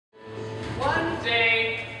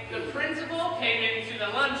the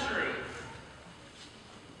lunchroom.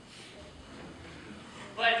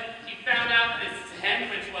 But he found out his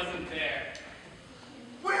sandwich wasn't there.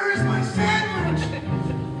 Where is my sandwich?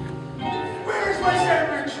 Where is my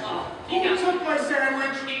sandwich? Who took my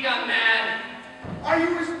sandwich? He got mad.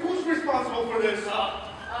 Who's responsible for this?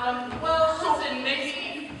 Well, listen,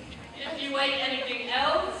 maybe if you ate anything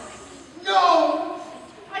else? No!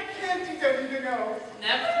 I can't eat anything else.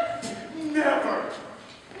 Never? Never.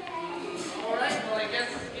 Alright, well, I guess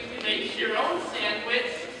you can make your own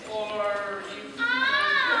sandwich, or you can...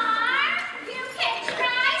 You can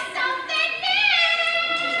try something new!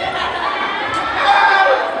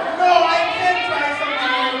 No, I can't try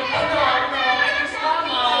something new. No, I just... Come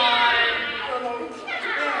on. No,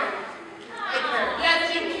 I can't. Yes,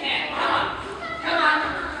 you can. Come on. Come on.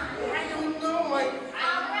 I don't know.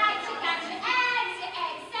 Alright, you got your eggs, your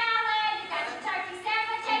egg salad, you got your turkey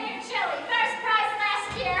sandwich, and your chili. First prize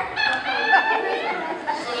last year.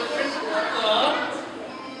 So the principal looked.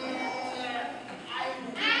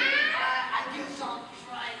 I guess I'll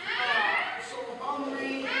try. I'm so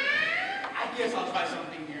hungry. I guess I'll try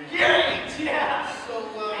something new. Great, yeah. So,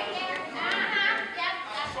 Right there. Yep,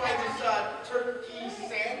 that's try the this one. turkey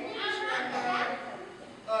sandwich and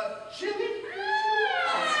chili.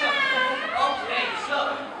 Okay, so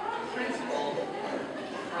the principal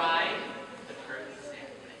tried the turkey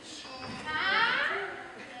sandwich.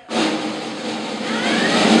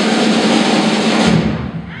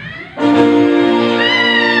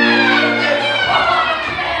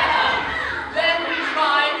 Then we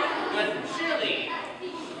tried the chili.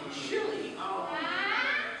 Chili? Oh.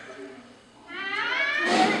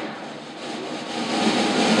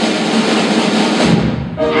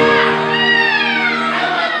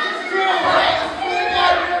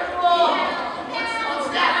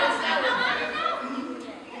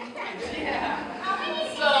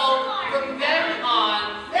 So, from then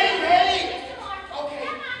on... Hey! Okay,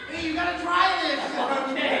 hey, you gotta try this.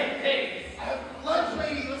 Okay, hey. Lunch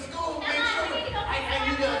lady, let's go. Make sure. I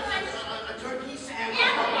need a turkey sandwich.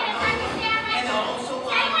 Yeah, we'll get a turkey sandwich. And also,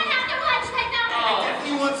 Anyone after lunch, then no. I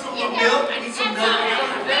definitely want some more milk. I need some milk.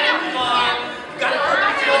 Then on... Gotta cook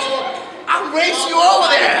my sandwich. I'll race you over.